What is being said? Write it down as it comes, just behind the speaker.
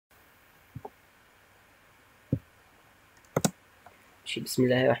بسم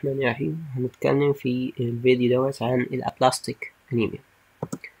الله الرحمن الرحيم. هنتكلم في الفيديو دوت عن الابلاستيك انيميا.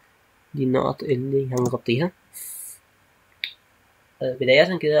 دي النقط اللي هنغطيها.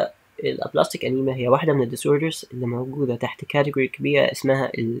 بداية كده، الابلاستيك انيميا هي واحدة من الديسوردرز اللي موجودة تحت كاتيجوري كبيرة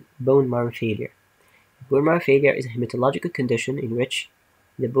اسمها البون مارو failure. Bone marrow failure is a hematological condition in which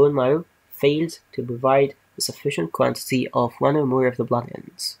the bone marrow fails to provide a sufficient quantity of one or more of the blood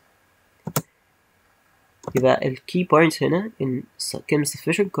elements. يبقى ال key points هنا in كلمة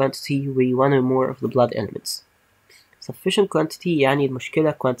sufficient quantity و one or more of the blood elements. sufficient quantity يعني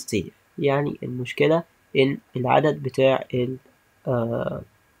المشكلة quantitative، يعني المشكلة إن العدد بتاع ال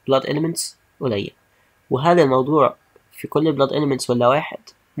blood elements قليل. وهل الموضوع في كل blood elements ولا واحد؟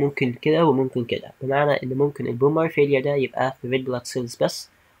 ممكن كده وممكن كده، بمعنى إن ممكن البون مارو failure ده يبقى في red blood cells بس،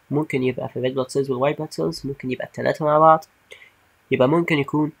 ممكن يبقى في red blood cells و white blood cells، ممكن يبقى التلاتة مع بعض. يبقى ممكن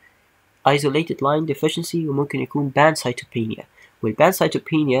يكون isolated line deficiency وممكن يكون pancytopenia.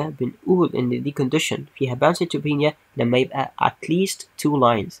 والpancytopenia بنقول إن دي condition فيها pancytopenia لما يبقى at least 2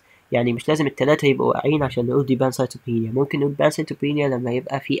 lines، يعني مش لازم التلاتة يبقوا واقعين عشان نقول دي pancytopenia. ممكن نقول pancytopenia لما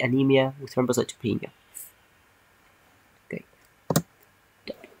يبقى في anemia و thrombocytopenia.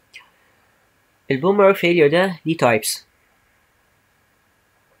 البون مارو failure ده ليه types.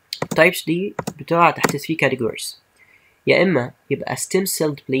 التايبس دي بتقع تحت 3 categories. يا إما يبقى stem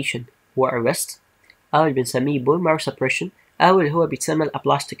cell depletion و arrest، أو اللي بنسميه bone marrow suppression، أو اللي هو بيتسمى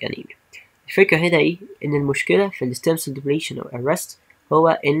الأبلاستيك أنيميا. الفكرة هنا إيه؟ إن المشكلة في ال stem cell depletion أو arrest هو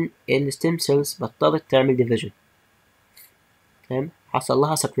إن ال stem cells بطلت تعمل division، تمام؟ حصل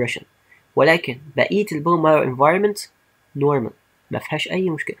لها suppression، ولكن بقية ال bone marrow environment normal، مفيهاش أي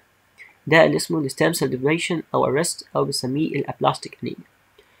مشكلة. ده اللي اسمه ال stem cell depletion أو arrest، أو بنسميه الأبلاستيك أنيميا.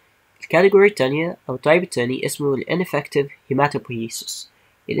 الكاتيجوري التانية أو التايب التاني اسمه ال ineffective hematopoiesis.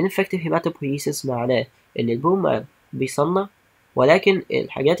 ال ineffective hematopoiesis معناه إن البون مارو بيصنع، ولكن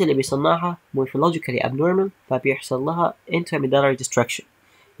الحاجات اللي بيصنعها morphologically abnormal، فبيحصل لها intramedullary destruction،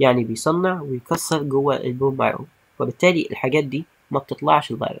 يعني بيصنع ويكسر جوه البون مارو، وبالتالي الحاجات دي ما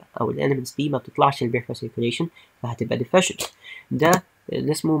بتطلعش لبره، أو الاليمنتس دي ما بتطلعش للبريفرال circulation، فهتبقى deficient. ده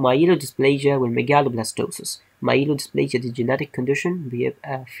اللي اسمه myelodysplasia والميجالوبلاستوسيس. myelodysplasia دي genetic condition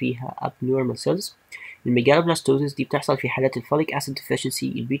بيبقى فيها abnormal cells. الميجالوبلاستوسيس دي بتحصل في حالات الفوليك acid deficiency،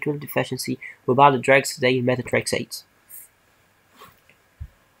 البي12 deficiency، وبعض الدراجز زي الميثوتريكسيت.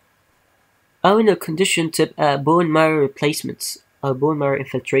 أو إن الكونديشن تبقى bone marrow replacements، أو bone marrow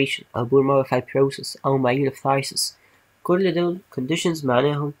infiltration، أو bone marrow fibrosis، أو myelophthisis. كل دول conditions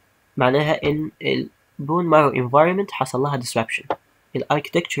معناها إن ال bone marrow environment حصل لها disruption،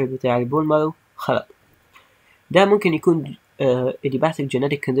 الاركتكتشر بتاع البون مارو خرب. ده ممكن يكون idiopathic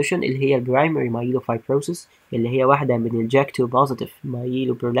genetic condition اللي هي البرايمري myelofibrosis، اللي هي واحدة من الجاك2 positive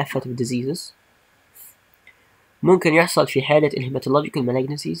myeloproliferative diseases. ممكن يحصل في حالة الهيماتولوجيكال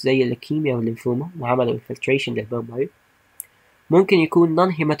malignancies زي الليكيميا والليمفوما وعملوا infiltration للبون مارو. ممكن يكون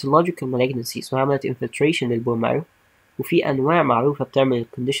non-hematological malignancies وعملت infiltration للبون مارو، وفي أنواع معروفة بتعمل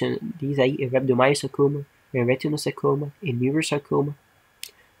الكونديشن دي زي الرhabdomyosarcoma، الريتينوساركوما، النيوروساركوما.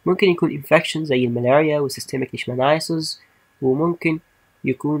 ممكن يكون infection زي الملاريا والسيستميك leishmaniasis، وممكن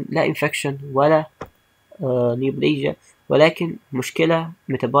يكون لا infection ولا neoplasia، ولكن مشكلة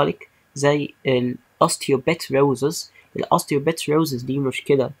metabolic زي osteopetrosis. osteopetrosis دي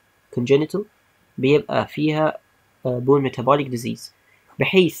مشكلة congenital بيبقى فيها bone metabolic disease،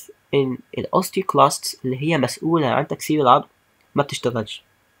 بحيث إن osteoclasts اللي هي مسؤولة عن تكسير العظم ما بتشتغلش،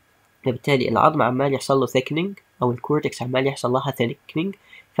 وبالتالي العظم عمال يحصل له thickening، أو الكورتكس عمال يحصل لها thickening،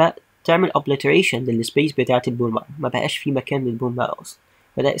 فتعمل obliteration للسبيس بتاعة البون مارو، ما بقاش في مكان للبون مارو أصلا،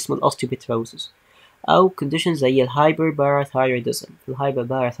 فده اسمه الأوستيوبيتروزس. أو condition زي الهايبرباراثايرويدزم. في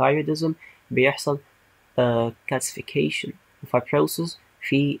الهايبرباراثايرويدزم بيحصل calcification وفibrosis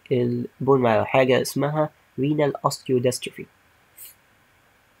في البون مارو، حاجة اسمها renal osteodystrophy.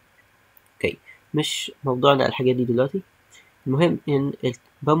 اوكي، مش موضوعنا الحاجات دي دلوقتي. المهم إن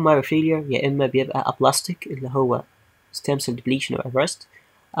البون مارو failure يا إما بيبقى aplastic اللي هو stem cell depletion or arrest،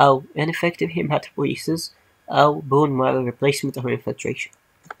 أو ineffective hematopoiesis، أو bone marrow replacement or infiltration.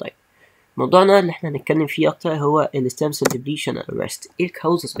 طيب، موضوعنا اللي احنا هنتكلم فيه أكتر هو ال stem cell depletion or arrest. إيه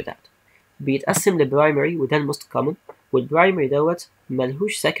الكوزز بتاعته؟ بيتقسم لبرايمري وده الموست كومن، والبرايمري دوت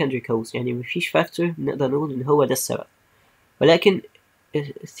ملهوش secondary cause، يعني مفيش فاكتور نقدر نقول إن هو ده السبب، ولكن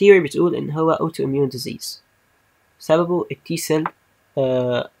الثيوري بتقول إن هو autoimmune disease سببه التي سيل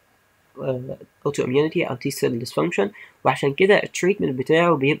autoimmunity أو T cell dysfunction، وعشان كده التريتمنت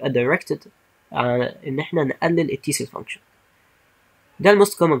بتاعه بيبقى directed على إن إحنا نقلل التي سيل function. ده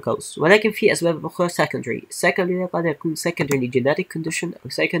الموست common cause، ولكن في أسباب أخرى secondary قد يكون secondary genetic condition أو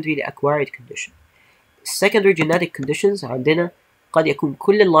secondary acquired condition. secondary genetic conditions عندنا قد يكون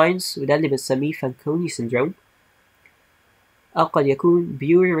كل اللاينز وده اللي بنسميه فانكوني سيندروم، أو قد يكون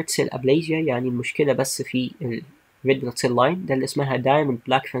pure red cell aplasia يعني المشكلة بس في ال red blood cell line ده اللي اسمها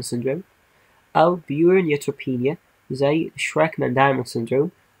diamond black fan syndrome، أو pure neutropenia زي Schwarzman diamond syndrome،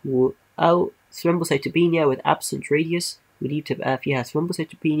 أو thrombocytopenia with absent radius ودي بتبقى فيها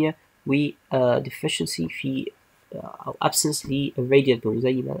thrombocytopenia و deficiency في أو absence للradial bone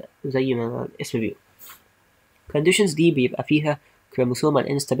زي ما الاسم بيقول. conditions دي بيبقى فيها chromosomal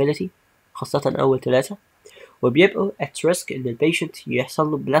instability خاصة أول 3 وبيبقوا at risk إن البيشنت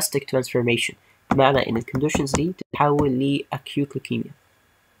يحصل له plastic transformation، بمعنى إن الكونديشنز دي تتحول ل acute leukemia.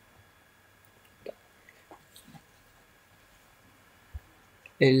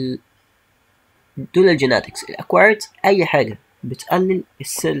 دول الجيناتكس. الأكوارد أي حاجة بتقلل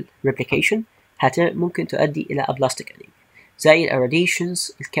السيل ريبليكيشن ممكن تؤدي إلى أبلاستيك أنيميا زي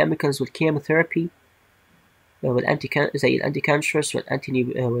الإراديشنز الكيميكالز والكيموثيرابي زي الأنتي كانسرس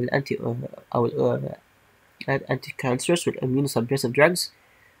الأنتي كانسرس والإميونو سبريسيف دراجز.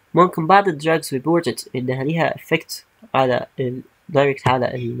 ممكن بعض الدراجز reported إنها ليها effect على direct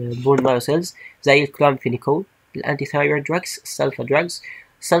على البون مارو سيلز زي الكلامفينيكول، الأنتي ثايرويد دراجز، السلفا دراجز.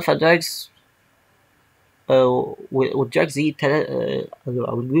 السلفا دراجز والدراجز دي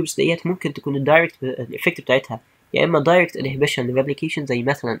أو الجروبس ديت ممكن تكون الدايركت الإفكت بتاعتها يا إما دايركت inhibition للريبليكيشن زي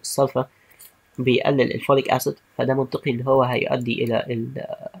مثلا السلفا بيقلل الفوليك أسيد فده منطقي إن هو هيؤدي إلى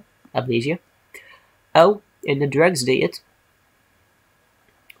الأبليزيا، أو إن الدراجز ديت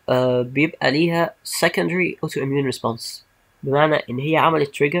بيبقى ليها secondary autoimmune response بمعنى إن هي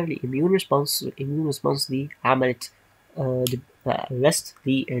عملت trigger لimmune response والimmune response دي عملت arrest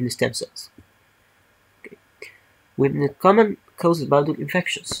للstem cells. ومن common causes برضه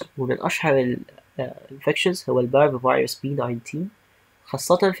الانفكشنز، ومن أشهر الانفكشنز هو البارفيروس B19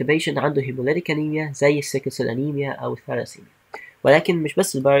 خاصة في بيشنت عنده هيموليتيك أنيميا زي السيكل سيل أنيميا أو الثالاسيميا. ولكن مش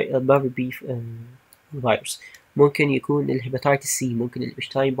بس البارفي بي فيروس، ممكن يكون الهيباتيتس سي، ممكن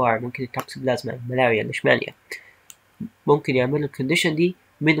الإبشتاين بار، ممكن التوكسوبلازما، الملاريا، الإشمانيا، ممكن يعملوا الكونديشن دي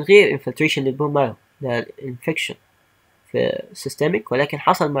من غير انفلتريشن للبون مارو، ده الانفكشن في سيستميك ولكن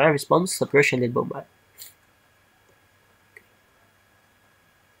حصل معاه ريسبونس سبريشن للبون مارو.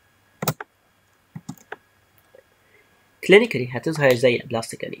 كلينيكالي هتظهر زي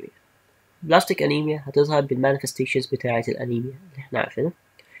الابلاستيك انيميا. الابلاستيك انيميا هتظهر بالمانيفستيشنز بتاعة الانيميا اللي احنا عارفينها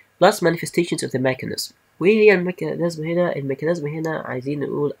plus manifestations of the mechanism. وايه هي الميكانيزم هنا؟ الميكانيزم هنا عايزين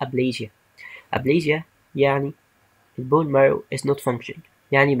نقول aplasia. aplasia يعني البون مارو is not functioning،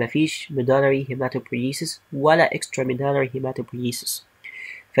 يعني مفيش medullary hematopoiesis ولا extramedullary hematopoiesis.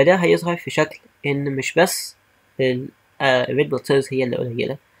 فده هيظهر في شكل ان مش بس red blood cells هي اللي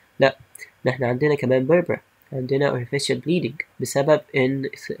قليلة، لا ده احنا عندنا كمان بربرة، عندنا artificial bleeding بسبب ان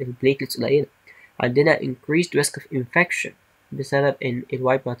البليتلتس قليلة، عندنا increased risk of infection بسبب ان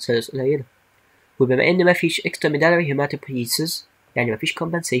الوايت blood cells قليلة. وبما ان مفيش extramedullary hematopoiesis يعني مفيش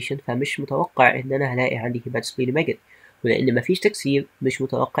compensation فمش متوقع ان انا هلاقي عندي hepatosplenomegaly، ولان مفيش تكسير مش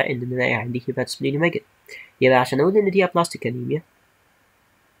متوقع ان انا الاقي عندي hepatosplenomegaly. يبقى عشان اقول ان دي aplastic anemia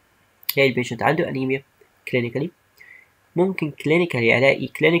هي البيشنت عنده انيميا clinically، ممكن clinically الاقي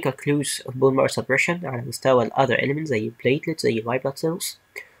clinical clues of bone marrow suppression على مستوى ال other elements زي platelets زي white blood cells،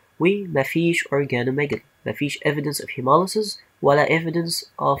 ومفيش organomegaly، مفيش evidence of hemolysis ولا evidence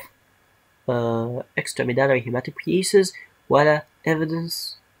of extramedullary hematopoiesis ولا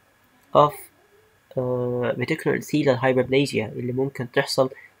evidence of reticular enthelial hyperplasia اللي ممكن تحصل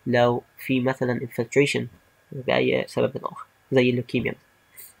لو في مثلا infiltration بأي سبب آخر زي اللوكيميا.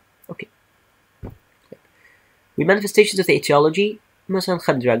 اوكي. manifestations of the etiology مثلا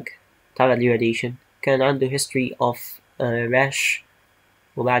خد drug تعرض لراديشن، كان عنده history of rash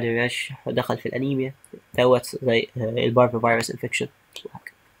وبعد الراش دخل في الأنيميا دوت زي البارفيروس infection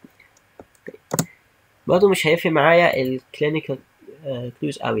وهكذا. برضه مش هيفرق معايا الكلينيكال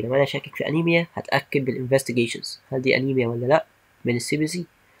كلوز قوي، لما انا شاكك في انيميا هتاكد بالانفستيجيشنز هل دي انيميا ولا لا من السي بي سي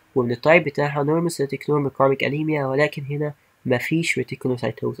ومن التايب بتاعها نورموسيتيك نورموكارميك انيميا، ولكن هنا مفيش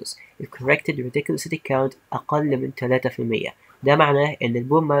ريتيكولوسايتوزس، الكوركتد ريتيكولوسيتيك كاونت اقل من 3%، ده معناه ان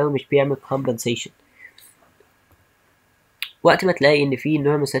البون مارو مش بيعمل كومبنسيشن. وقت ما تلاقي ان في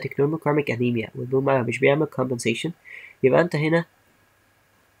نورموسيتيك نورموكارميك انيميا والبون مارو مش بيعمل كومبنسيشن يبقى انت هنا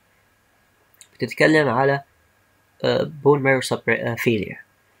بتتكلم على bone marrow failure.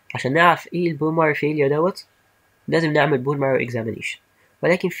 عشان نعرف ايه البون مارو failure دوت لازم نعمل bone marrow examination،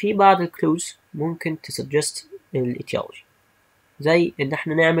 ولكن في بعض الكلوز ممكن تسجست الاتيولوجي زي ان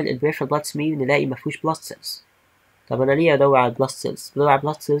احنا نعمل البريفرال بلاد سمير نلاقي مفهوش بلاد سيلز. طب انا ليه ادور على بلاد سيلز؟ بدور على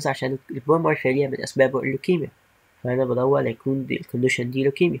بلاد سيلز عشان البون مارو failure من اسبابه اللوكيميا، فانا بدور يكون الكونديشن دي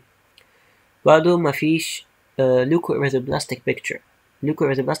لوكيميا. برضه مفيش leukoerythroplastic picture.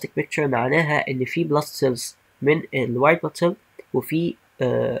 leukoerythroplastic picture معناها إن في blood cells من ال white blood cell وفي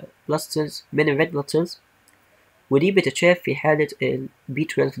blood cells من ال red blood cells، ودي بتتشاف في حالة ال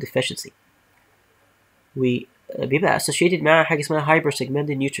B12 deficiency، وبيبقى associated معها حاجة اسمها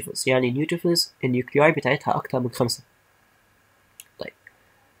hypersegmented neutrophils، يعني neutrophils النيوكلياي بتاعتها أكتر من 5. طيب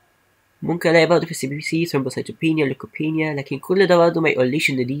ممكن ألاقي برضه في CBC thrombocytopenia ليكوبينيا، لكن كل ده برضه ما يقوليش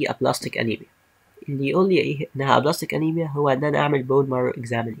إن دي aplastic anemia. اللي يقول لي إيه إنها aplastic anemia هو إن أنا أعمل bone marrow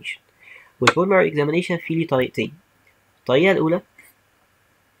examination. والbone marrow examination فيه لي طريقتين. الطريقة الأولى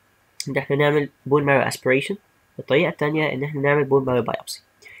إن إحنا نعمل bone marrow aspiration، الطريقة التانية إن إحنا نعمل bone marrow biopsy.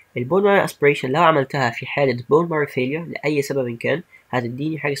 البون مارو aspiration لو عملتها في حالة bone marrow failure لأي سبب كان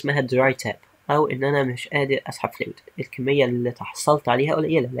هتديني حاجة اسمها dry tap، أو إن أنا مش قادر أسحب فلويد، الكمية اللي تحصلت عليها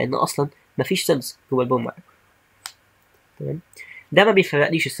قليلة لأن أصلا مفيش سيلز جوه البون مارو. تمام، ده ما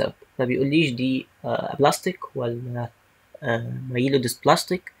بيفرقليش السبب، ما بيقوليش دي بلاستيك ولا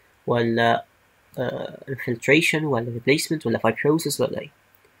مايلوديسبلاستيك ولا infiltration ولا replacement ولا fibrosis ولا إيه.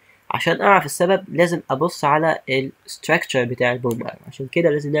 عشان أعرف السبب لازم أبص على الستراكشر بتاع البون مارو، عشان كده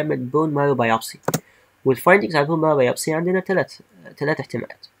لازم نعمل بون مارو بايوبسي. والفايندنجز على البون مارو بايوبسي عندنا ثلاث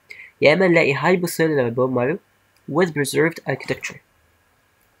احتمالات. يا إما نلاقي hypocellular بون مارو with preserved architecture،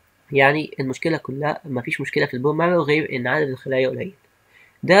 يعني المشكلة كلها مفيش مشكلة في البون مارو غير إن عدد الخلايا قليل،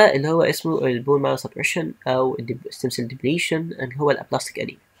 ده اللي هو اسمه البون مارو suppression أو stem cell depletion اللي هو الأبلاستيك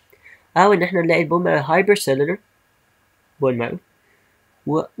أنيميا. أو إن إحنا نلاقي البون مارو hypercellular بون مارو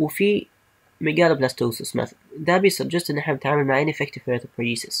وفي ميجالوبلاستوسيس مثلا، ده بيسجست إن إحنا بنتعامل مع ineffective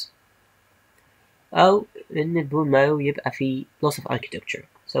erythropoiesis. أو إن البون مارو يبقى فيه loss of architecture،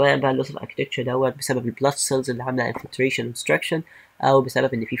 سواء بقى loss of architecture دوت بسبب البلاد سيلز اللي عاملة infiltration obstruction أو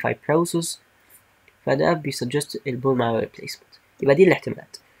بسبب إن في fibrosis، فده بيسجست البون مارو replacement. يبقى دي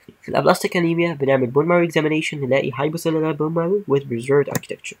الاحتمالات. في الأبلاستيك أنيميا بنعمل بون مارو examination نلاقي hypocellular bone marrow with preserved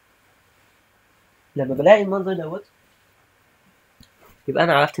architecture. لما بلاقي المنظر دوت يبقى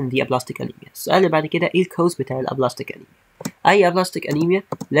أنا عرفت إن دي أبلاستيك أنيميا. السؤال اللي بعد كده إيه الكوز بتاع الأبلاستيك أنيميا؟ أي أبلاستيك أنيميا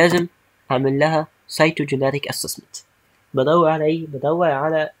لازم أعمل لها cytogenetic assessment. بدور على إيه؟ بدور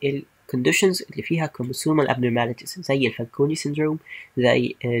على ال conditions اللي فيها chromosomal abnormalities زي الفالكوني syndrome،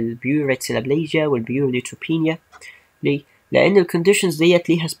 زي البيوريتسيلابليجيا والبيورونيوتروبينيا. ليه؟ لأن ال conditions ديت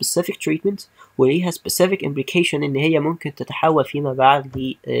ليها specific treatment وليها specific implication إن هي ممكن تتحول فيما بعد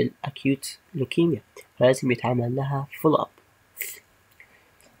للأكيوت لوكيميا، فلازم يتعمل لها follow up.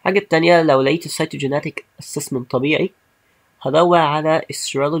 الحاجة التانية لو لقيت السيتوجيناتيك assessment طبيعي هدور على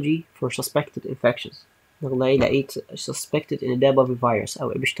serology for suspected infections. والله لقيت suspected إن ده بابي فيروس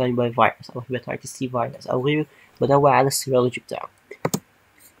أو إبشتاين باي فيروس أو هيباتيتس سي فيروس أو غيره، بدور على السيرولوجي بتاعه.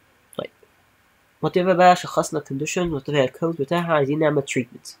 طيب whatever بقى شخصنا condition whatever الكود بتاعها عايزين نعمل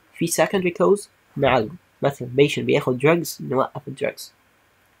treatment. في secondary cause نعالجه، مثلا patient بياخد drugs نوقف الدراجز،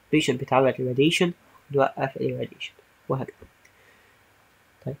 patient بيتعرض لراديشن نوقف الراديشن، وهكذا.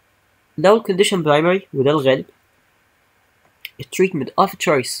 طيب لو الكونديشن برايمري وده الغالب، التريتمنت اوف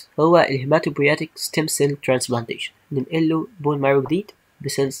تشويس هو الهيماتوبوياتيك ستيم سيل ترانسبلانتيشن، ننقله بون مارو جديد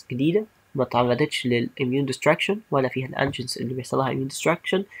بسيلز جديدة ما تعرضتش للاميون ديستراكشن ولا فيها الانجنز اللي بيحصلها اميون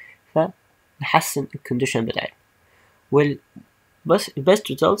ديستراكشن، فنحسن الكونديشن بتاعتنا. بس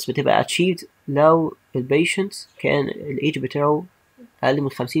البيست ريزلتس بتبقى achieved لو البيشنت كان الايج بتاعه اقل من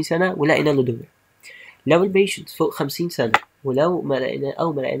 50 سنة ولقينا له دونر. لو البيشنت فوق 50 سنة ولو ما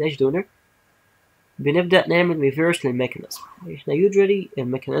لقيناش دونر بنبدأ نعمل ريفيرس للميكانيزم. احنا usually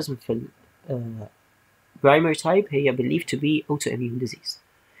الميكانيزم في primary type هي believed to be autoimmune disease،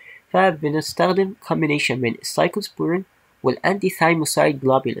 فبنستخدم combination من السايكلوسبورين والانتي ثايموسايد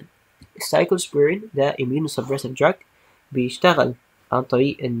جلوبولين. السايكلوسبورين ده immunosuppressive drug بيشتغل عن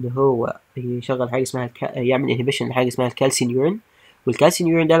طريق ان هو يشغل حاجة اسمها يعمل inhibition لحاجة اسمها الكالسينيورين،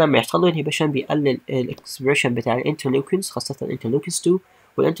 والكالسينيورين ده لما يحصل له inhibition بيقلل الاكسبريشن بتاع الانترلوكينز خاصة الانترلوكينز 2،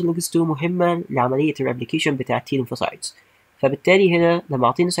 والانترلوكينز 2 مهمة لعملية الريبليكيشن بتاع التي ليمفوسايتس. فبالتالي هنا لما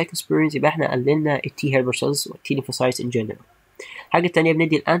عطينا سايكلوسبورينز يبقى احنا قللنا التي هيلبر سيلز والتي ليمفوسايتس ان جنرال. الحاجة التانية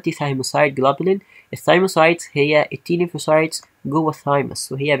بندي الانتي ثايموسايد جلوبولين. الثايموسايتس هي التي ليمفوسايتس جوه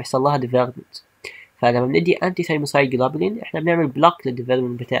الثايموس وهي بيحصل لها ديفلوبمنت، فلما بندي انتي ثايموسايد جلوبولين احنا بنعمل بلوك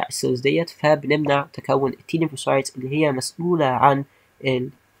للديفلوبمنت بتاع السيلز ديت، فبنمنع تكون التي ليمفوسايتس اللي هي مسؤولة عن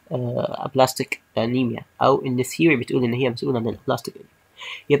الابلاستيك انيميا، او ان الثيوري بتقول ان هي مسؤولة عن الابلاستيك انيميا.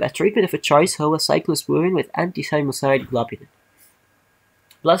 يبقى treatment of choice هو cyclosporin with anti-thymocyte globulin.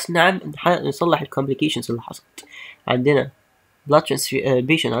 بلس نصلح الكومبليكيشنز اللي حصلت. عندنا blood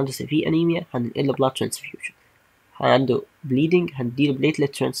patient عنده severe anemia هننقله blood transfusion، عنده bleeding هنديله platelet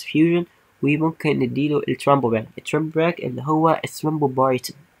transfusion، وممكن نديله الترامبوباك اللي هو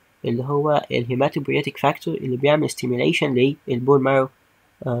الثرومبوبايتين. اللي هو الهيماتوبويتيك فاكتور اللي بيعمل ستيميوليشن للبون مارو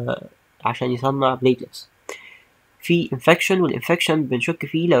عشان يصنع بليتلتس. في انفكشن، والانفكشن بنشك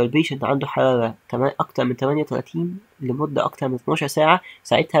فيه لو البيشنت عنده حرارة أكتر من 38 لمدة أكتر من 12 ساعة.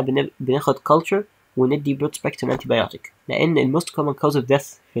 ساعتها بناخد culture وندي broad spectrum antibiotic، لأن ال most common cause of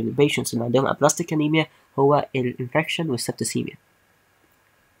death في البيشنتس اللي عندهم aplastic anemia هو الانفكشن والسبتسيميا.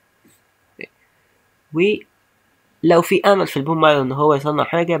 ولو في أمل في البون مارو إن هو يصنع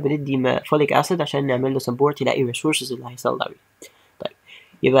حاجة بندي فوليك أسيد عشان نعمل له support يلاقي resources اللي هيصنع بيه. طيب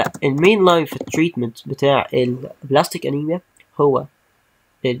يبقى المين لاين في التريتمنت بتاع البلاستيك انيميا هو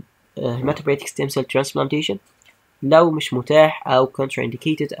الهيماتوبويتيك ستيم سيل ترانسبلانتيشن. لو مش متاح او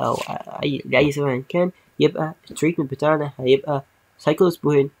contraindicated او لأي سبب كان، يبقى التريتمنت بتاعنا هيبقى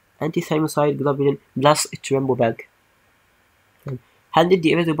سايكلوسبورين، انتي ثايموسايد جلوبولين بلس التريمبوفاج. هل ندي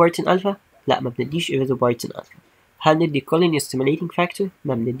ايريثروبويتين الفا؟ لا، ما بنديش ايريثروبويتين الفا. هل ندي كولين ستيميليتنج فاكتور؟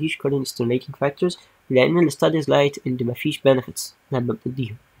 ما بنديش كولين ستيميليتنج فاكتورز، لان الستاديز لايت ان مفيش بنفيتس لما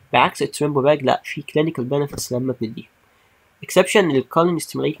بنديهم، بعكس التريمبوفاج لا، في كلينيكال بنفيتس لما بنديهم. exception للكولين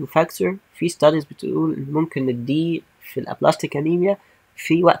ستيميليتنج فاكتور، في ستاديز بتقول ان ممكن نديه في الابلاستيك انيميا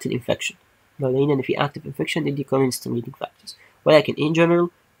في وقت الانفكشن، لو لقينا ان في active infection ندي كولين ستيميليتنج فاكتورز. ولكن in general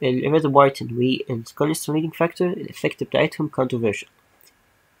الإيريثروبويتين والكولين ستيميليتنج فاكتور الإفكت بتاعتهم controversial.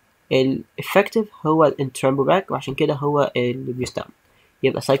 الإفكتيف هو التريمبوفاج، وعشان كده هو اللي بيستعمل.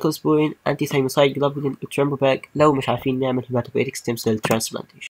 يبقى سايكلوسبورين، انتي ثايموسايد جلوبولين، التريمبوفاج لو مش عارفين نعمل هيماتوبويتيك ستيم سيل ترانسبلانتيشن.